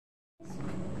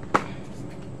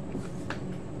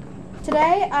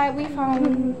Today I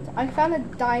found a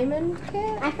diamond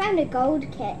kit. I found a gold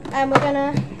kit. And we're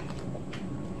gonna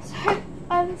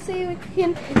see if we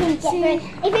can see.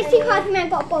 If it's too hard for me, I've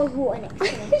got a bowl of water next to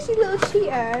me. She's a little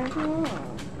cheater.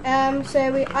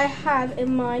 I have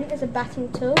in mine is a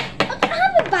batting tool. I don't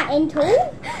have a batting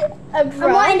tool. A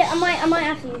brush. I might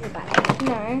have to use a batting.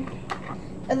 No.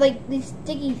 Like this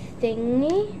diggy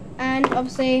thingy, and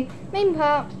obviously main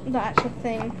part, the actual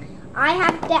thing. I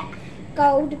have that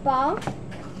gold bar.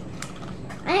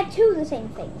 I have two of the same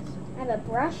things. I have a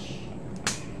brush.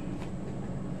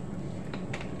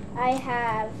 I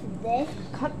have this.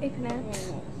 Can't open And it.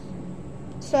 this.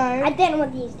 So I don't know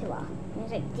what these two are.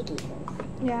 There's like diggy things.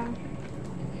 yeah.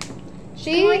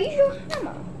 Can I use your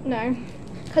hammer? No,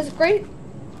 because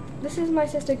this is my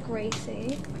sister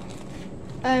Gracie.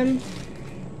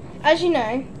 As you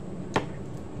know.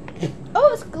 Oh,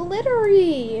 it's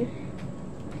glittery.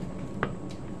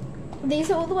 These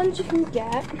are all the ones you can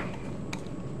get.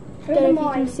 Show Don't them know if you can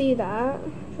mine. see that.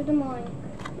 Show them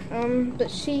mine. But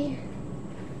she.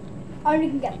 I only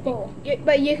can get 4.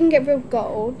 But you can get real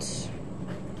gold.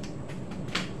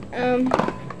 We got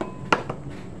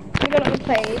it on the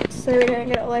plate, so we don't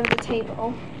get it all over the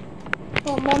table.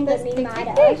 Well, Mum Let's doesn't be take mad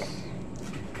at this. us.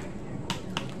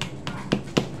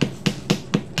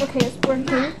 Okay, it's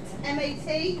working.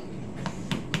 M-A-T.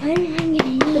 I'm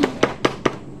hungry.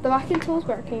 The vacuum tool's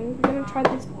working. We're gonna try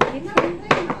this.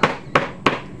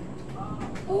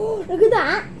 Oh, look at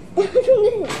that.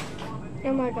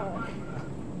 Oh my god.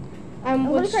 I'm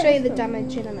We'll gonna try show you this the one.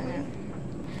 damage in a minute.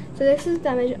 So this is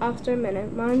damage after a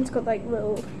minute. Mine's got like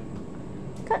little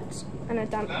cuts and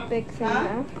a big thing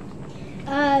there.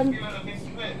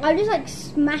 I just like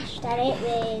smashed at it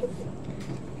with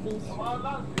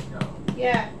these.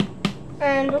 Yeah.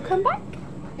 And we'll come back.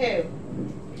 Who?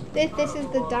 This is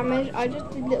the damage. I just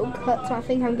did little cuts, so I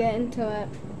think I'm getting to it.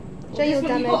 Show your This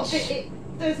one you've got damage. it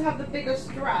does have the bigger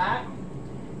strap.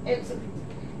 It's.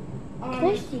 Can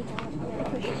I see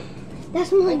that?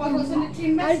 That's my. What was in the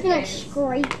two I was like messages?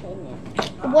 scraping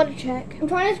it. Water check. I'm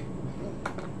trying to.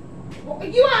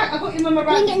 What, you are? I got your mum a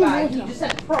Bring it racket in bag. water. You just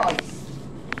said price.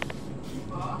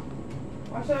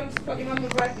 I said I just got your mum a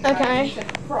racket Okay. bag. You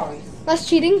said price. That's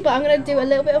cheating, but I'm gonna do a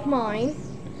little bit of mine.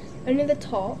 Only the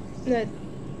top. No,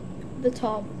 the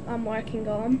top I'm working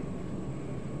on.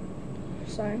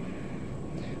 So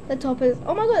the top is.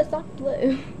 Oh my god, it's dark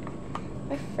blue.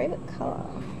 My favorite color.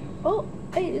 Oh,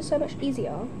 it is so much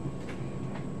easier.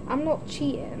 I'm not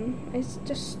cheating. It's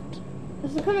just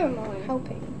That's the colour of mine.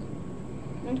 helping.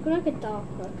 I'm just gonna make it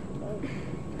darker.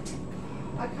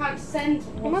 I can't send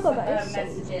Oh my God, that is so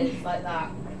messages like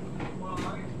that.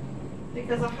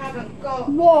 Because I haven't got.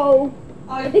 Whoa!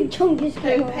 A I big chunk is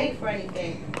don't going. pay for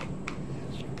anything.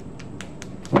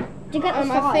 Do you get the I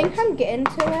sides? think I'm getting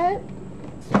to it.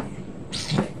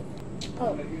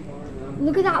 Oh.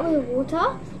 Look at that with the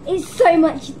water. It's so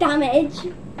much damage.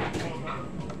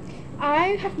 I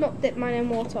have not dipped mine in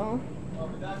water.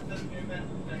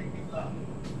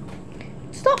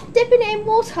 Stop dipping it in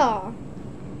water.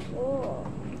 Oh.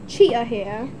 Cheater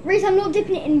here. Reese, I'm not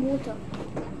dipping it in water.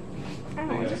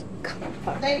 Ow, just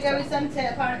There you go, we sent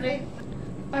it apparently.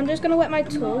 I'm just gonna wet my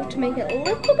tool to make it a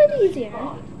little bit easier.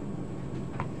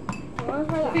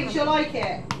 I think she'll like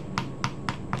it.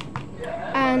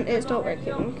 And it's not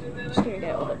working. Just gonna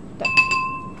get all the done.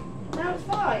 No, it's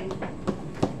fine.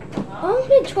 I'm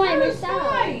gonna try it No, it's myself.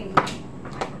 fine.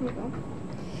 Here we go.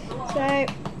 So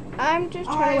I'm just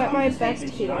trying to wet my best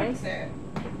here.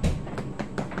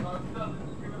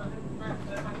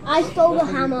 I stole the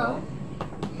hammer.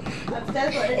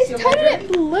 It's turning it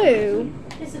blue.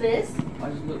 Yes, it is.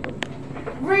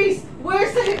 Reese,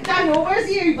 where's the Daniel? Where's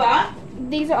the Uber?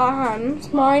 These are our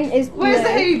hands. Mine is blue. Where's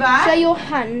the Uber? Show your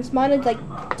hands. Mine is like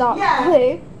dark Yeah.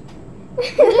 blue.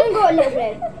 We've only got a little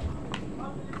bit.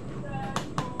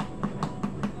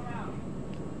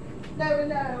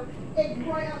 No. It's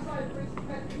right outside Reese's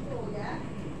bedroom door, yeah?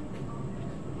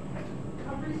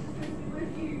 And Reese is going to be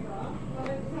with you, Uber. Well,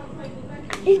 it's outside the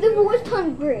bedroom. Is the water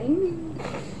turned green?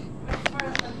 Right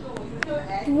outside the door. You do it,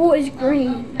 Ed. The water's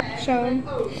green. Show 'em.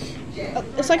 Oh, shit.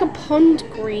 It's like a pond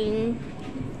green.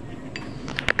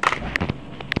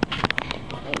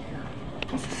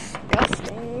 That's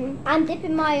disgusting. I'm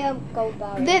dipping my gold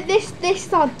bar in. This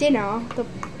is our dinner. The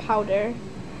powder.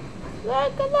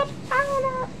 Look at the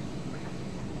powder.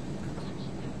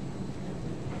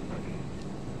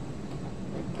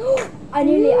 I'm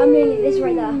nearly this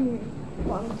right there.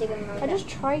 What I'm digging right I there. just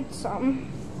tried some.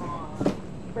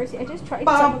 Gracie, I just tried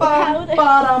some Bum, of the bum, powder.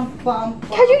 bum, bum,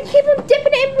 Can you keep on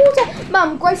dipping it in water?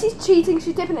 Mum, Gracie's cheating.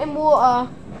 She's dipping it in water.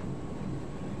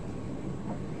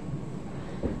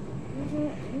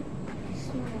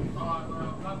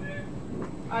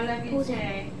 I love you too.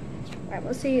 Right,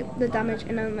 we'll see the damage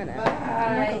in a minute.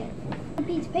 Bye. A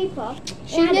piece of paper.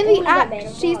 She's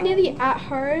nearly at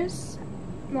hers.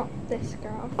 Not this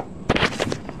girl.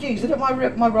 Jeez, look at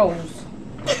my rolls.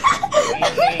 I'm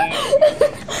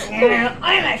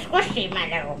a squishy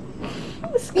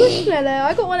Squishmallow.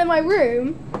 I got one in my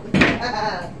room.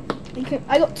 I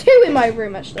got 2 in my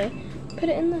room actually. Put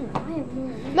it in there.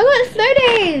 Look at it's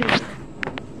floating.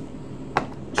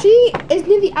 She is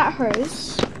nearly at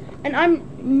hers, and I'm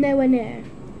nowhere near.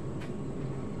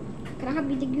 Can I help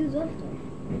you dig yours up?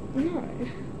 No,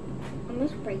 I'm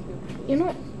just breaking. you're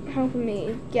not helping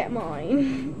me get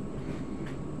mine.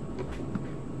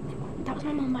 That was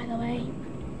my mum, by the way.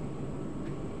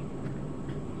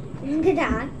 Look at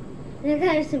that. Look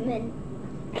at something.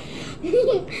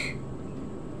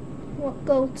 What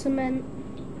gold cement?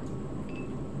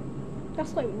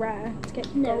 That's like rare to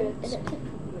get No, gold.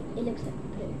 it looks like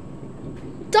poo.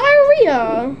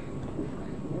 Diarrhea.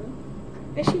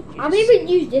 Is she? I'll even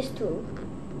use this tool.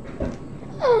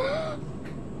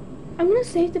 I'm gonna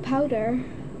save the powder.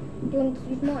 Do you want to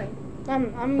use mine?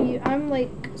 I'm like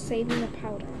saving the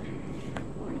powder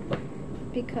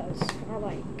because I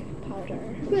like powder.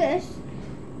 Look at this.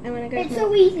 And when I go, It's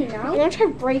so easy now. I'm gonna try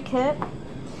to break it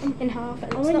in half,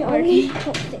 and I it's want not to working. use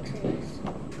chopsticks on this.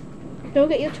 Go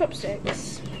get your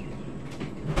chopsticks.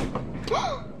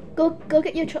 Go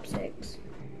get your chopsticks.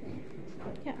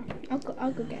 Yeah, I'll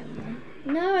go get them.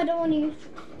 No, I don't want to use.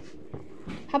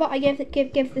 How about I give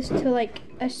this to like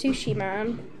a sushi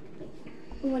man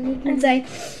When you and say,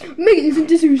 make this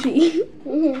into sushi.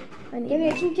 I need give me a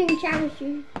that. ching ching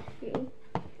challenge.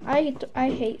 I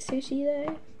hate sushi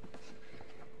though.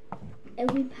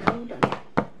 It'll be powder.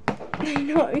 I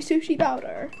know, sushi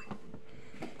powder.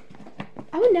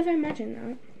 I would never imagine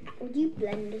that. Would you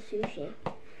blend the sushi?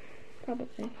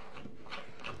 Probably.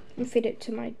 And feed it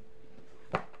to my.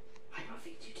 I will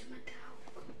feed you to my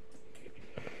dog.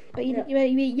 But you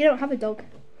don't have a dog.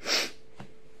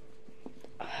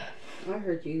 I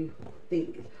heard you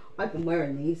think I've been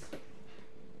wearing these.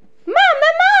 Mom,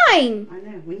 they're mine! I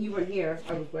know. When you weren't here,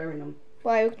 I was wearing them.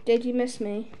 Why did you miss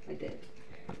me? I did.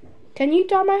 Can you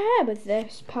dye my hair with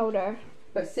this powder?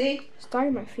 But see, It's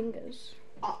dyeing my fingers.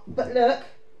 but look.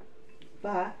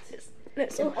 But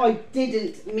Let's if I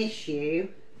didn't miss you,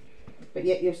 but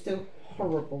yet you're still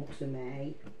horrible to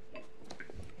me.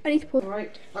 I need to pull.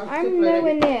 Alright. I'm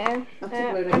nowhere near, load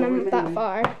and over I'm in a that minute.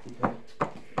 far.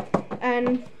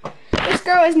 And this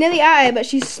girl is nearly at it, but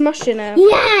she's smushing it.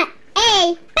 Yeah!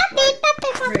 Hey! Puppy, puppy,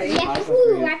 puppy! Really? Yeah,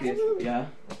 woo, woo. Yeah.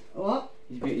 What?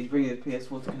 He's bringing the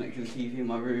PS4 to connect to the TV in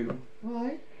my room.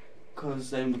 Why? Because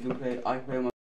then we can play. I can play on my